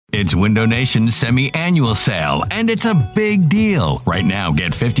It's Window Nation's semi-annual sale, and it's a big deal. Right now,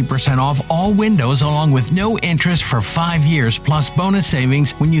 get 50% off all windows along with no interest for 5 years plus bonus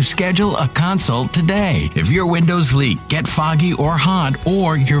savings when you schedule a consult today. If your windows leak, get foggy or hot,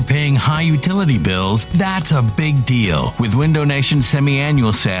 or you're paying high utility bills, that's a big deal. With Window Nation's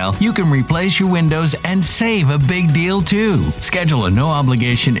semi-annual sale, you can replace your windows and save a big deal too. Schedule a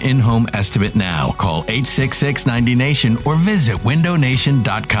no-obligation in-home estimate now. Call 866-90-NATION or visit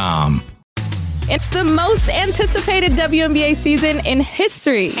windownation.com. It's the most anticipated WNBA season in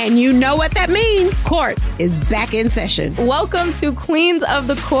history. And you know what that means. Court is back in session. Welcome to Queens of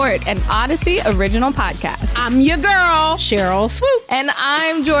the Court, an Odyssey original podcast. I'm your girl, Cheryl Swoop. And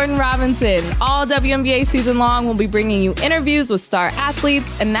I'm Jordan Robinson. All WNBA season long, we'll be bringing you interviews with star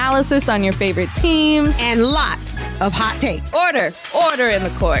athletes, analysis on your favorite teams, and lots of hot takes. Order in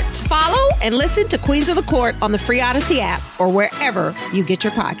the court. Follow and listen to Queens of the Court on the free Odyssey app or wherever you get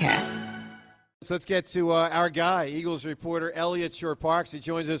your podcasts. So let's get to our guy, Eagles reporter Elliot Shore-Parks. He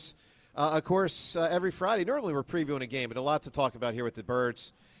joins us, of course, every Friday. Normally we're previewing a game, but a lot to talk about here with the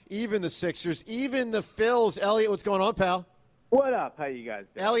Birds, even the Sixers, even the Phils. Elliot, what's going on, pal? What up? How you guys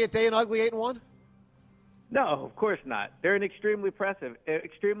doing? Elliot, they an ugly 8-1? No, of course not. They're an extremely impressive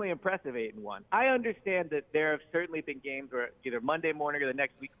 8-1. I understand that there have certainly been games where either Monday morning or the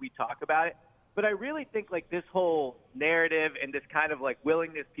next week we talk about it. But I really think, like, this whole narrative and this kind of, like,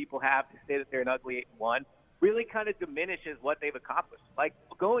 willingness people have to say that they're an ugly 8-1 really kind of diminishes what they've accomplished. Like,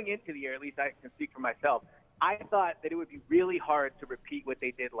 going into the year, at least I can speak for myself, I thought that it would be really hard to repeat what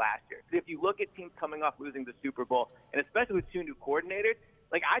they did last year. Because if you look at teams coming off losing the Super Bowl, and especially with two new coordinators,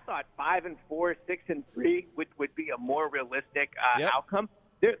 like, I thought 5-4, 6-3 would be a more realistic outcome.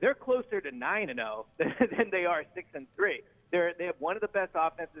 They're closer to 9-0 than they are 6-3. They have one of the best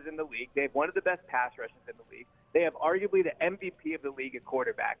offenses in the league. They have one of the best pass rushes in the league. They have arguably the MVP of the league at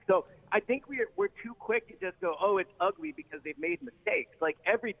quarterback. So I think we're too quick to just go, oh, it's ugly because they've made mistakes. Like,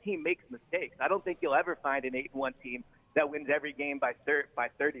 every team makes mistakes. I don't think you'll ever find an 8-1 team that wins every game by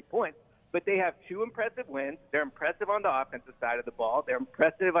 30 points. But they have two impressive wins. They're impressive on the offensive side of the ball. They're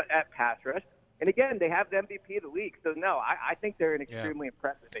impressive at pass rush. And again, they have the MVP of the league. So, no, I think they're an extremely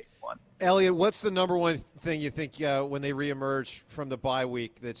impressive 8-1. Elliot, what's the number one thing you think when they reemerge from the bye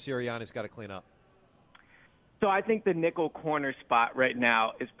week that Sirianni's got to clean up? So I think the nickel corner spot right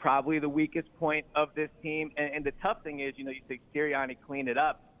now is probably the weakest point of this team. And the tough thing is, you think Sirianni clean it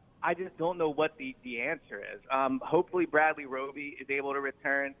up. I just don't know what the answer is. Hopefully Bradley Roby is able to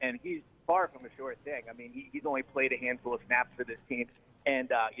return, and he's far from a sure thing. I mean, he's only played a handful of snaps for this team and,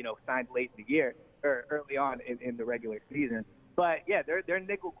 signed late in the year or early on in the regular season. But, yeah, their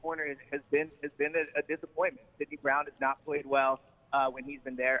nickel corner has been a disappointment. Sidney Brown has not played well when he's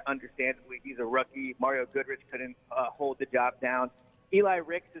been there. Understandably, he's a rookie. Mario Goodrich couldn't hold the job down. Eli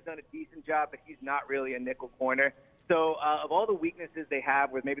Ricks has done a decent job, but he's not really a nickel corner. So of all the weaknesses they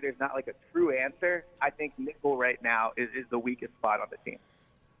have where maybe there's not like a true answer, I think nickel right now is the weakest spot on the team.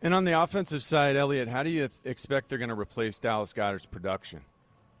 And on the offensive side, Elliot, how do you expect they're going to replace Dallas Goedert's production?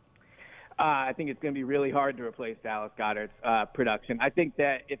 I think it's going to be really hard to replace Dallas Goedert's production. I think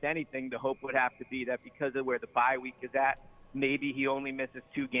that, if anything, the hope would have to be that because of where the bye week is at, maybe he only misses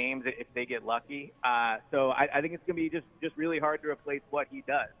 2 games if they get lucky. So I think it's going to be just really hard to replace what he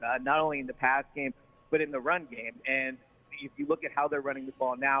does, not only in the pass game, but in the run game. And if you look at how they're running the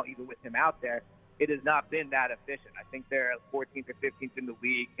ball now, even with him out there, it has not been that efficient. I think they're 14th or 15th in the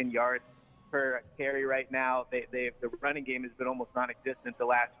league in yards per carry right now. The running game has been almost non-existent the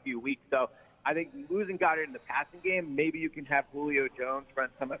last few weeks. So I think losing Goddard in the passing game, maybe you can have Julio Jones run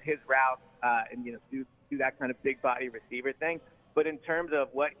some of his routes and do that kind of big body receiver thing. But in terms of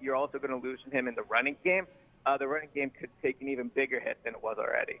what you're also going to lose from him in the running game could take an even bigger hit than it was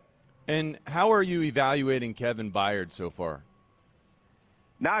already. And how are you evaluating Kevin Byard so far?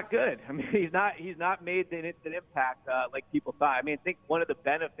 Not good. I mean, he's not made an instant impact like people thought. I mean, I think one of the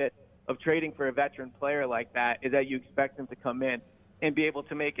benefits of trading for a veteran player like that is that you expect him to come in and be able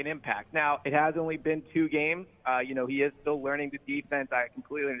to make an impact. Now, it has only been 2 games. He is still learning the defense. I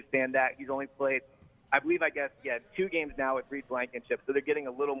completely understand that. He's only played, I believe, 2 games now with Reed Blankenship, so they're getting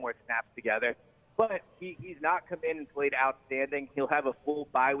a little more snaps together. But he's not come in and played outstanding. He'll have a full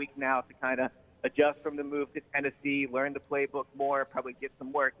bye week now to kind of adjust from the move to Tennessee, learn the playbook more, probably get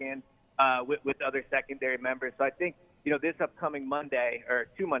some work in with other secondary members. So I think, this upcoming Monday or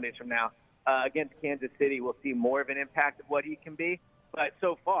 2 Mondays from now against Kansas City, we'll see more of an impact of what he can be. But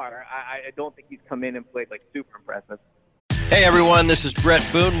so far, I don't think he's come in and played super impressive. Hey everyone, this is Brett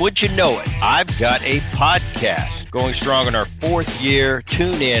Boone. Would you know it? I've got a podcast going strong in our 4th year.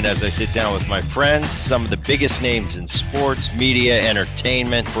 Tune in as I sit down with my friends, some of the biggest names in sports, media,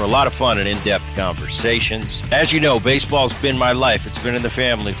 entertainment, for a lot of fun and in-depth conversations. As you know, baseball's been my life. It's been in the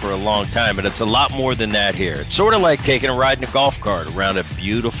family for a long time, but it's a lot more than that here. It's sort of like taking a ride in a golf cart around a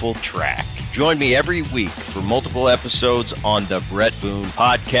beautiful track. Join me every week for multiple episodes on the Brett Boone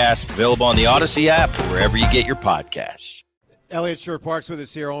Podcast, available on the Odyssey app or wherever you get your podcasts. Elliot Shore-Parks with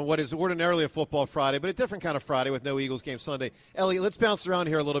us here on what is ordinarily a football Friday, but a different kind of Friday with no Eagles game Sunday. Elliot, let's bounce around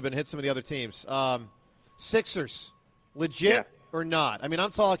here a little bit and hit some of the other teams. Sixers, legit or not? I mean,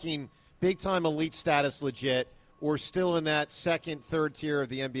 I'm talking big-time elite status legit, or still in that second, third tier of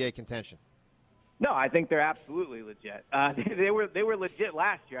the NBA contention? No, I think they're absolutely legit. They were legit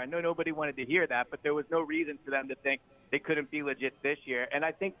last year. I know nobody wanted to hear that, but there was no reason for them to think they couldn't be legit this year. And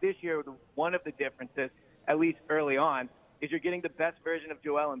I think this year, one of the differences, at least early on, is you're getting the best version of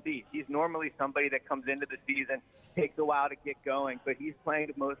Joel Embiid. He's normally somebody that comes into the season, takes a while to get going, but he's playing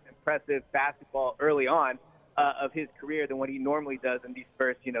the most impressive basketball early on of his career than what he normally does in these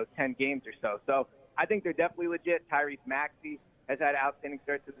first, 10 games or so. So I think they're definitely legit. Tyrese Maxey has had outstanding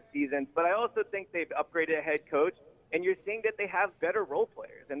starts to the season, but I also think they've upgraded a head coach, and you're seeing that they have better role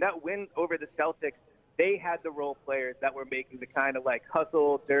players. And that win over the Celtics, they had the role players that were making the kind of like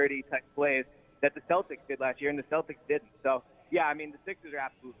hustle, dirty type plays that the Celtics did last year, and the Celtics didn't. So, yeah, I mean, the Sixers are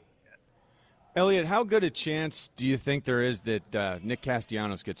absolutely good. Elliot, how good a chance do you think there is that Nick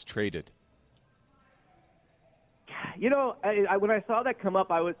Castellanos gets traded? When I saw that come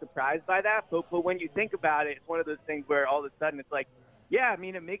up, I was surprised by that. But when you think about it, it's one of those things where all of a sudden it's like, yeah, I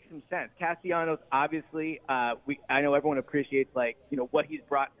mean, it makes some sense. Castellanos, obviously, I know everyone appreciates, what he's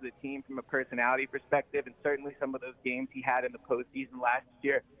brought to the team from a personality perspective, and certainly some of those games he had in the postseason last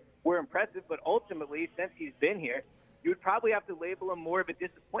year were impressive, but ultimately, since he's been here, you would probably have to label him more of a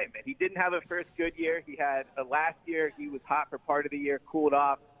disappointment. He didn't have a first good year. He had last year, he was hot for part of the year, cooled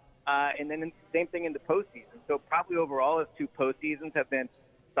off, and then the same thing in the postseason. So probably overall, his 2 postseasons have been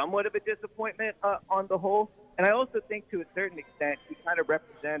somewhat of a disappointment on the whole. And I also think to a certain extent, he kind of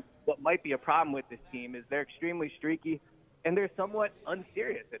represents what might be a problem with this team is they're extremely streaky and they're somewhat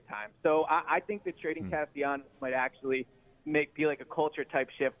unserious at times. So I think that trading Castellanos might actually be like a culture type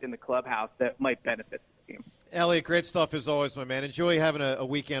shift in the clubhouse that might benefit the team. Elliot, great stuff as always, my man. Enjoy having a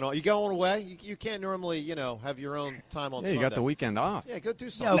weekend off. You going away? You can't normally, have your own time on Sunday. You got the weekend off. Yeah, go do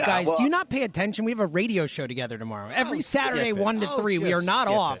something. Yo, guys, do you not pay attention? We have a radio show together tomorrow. Every Saturday, 1 to 3. We are not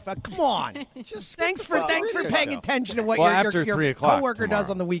off. Come on. Thanks for paying attention to what your coworker does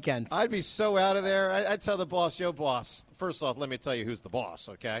on the weekends. I'd be so out of there. I'd tell the boss, yo, boss, first off, let me tell you who's the boss,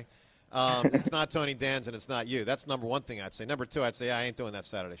 okay? It's not Tony Danza and it's not you. That's number one thing I'd say. Number 2, I'd say, I ain't doing that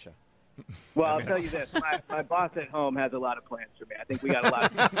Saturday show. Well, I'll tell you this. My boss at home has a lot of plans for me. I think we got a lot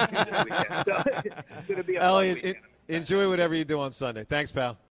of things to do this weekend. So it's going to be a fun weekend. Elliot, enjoy whatever you do on Sunday. Thanks, pal.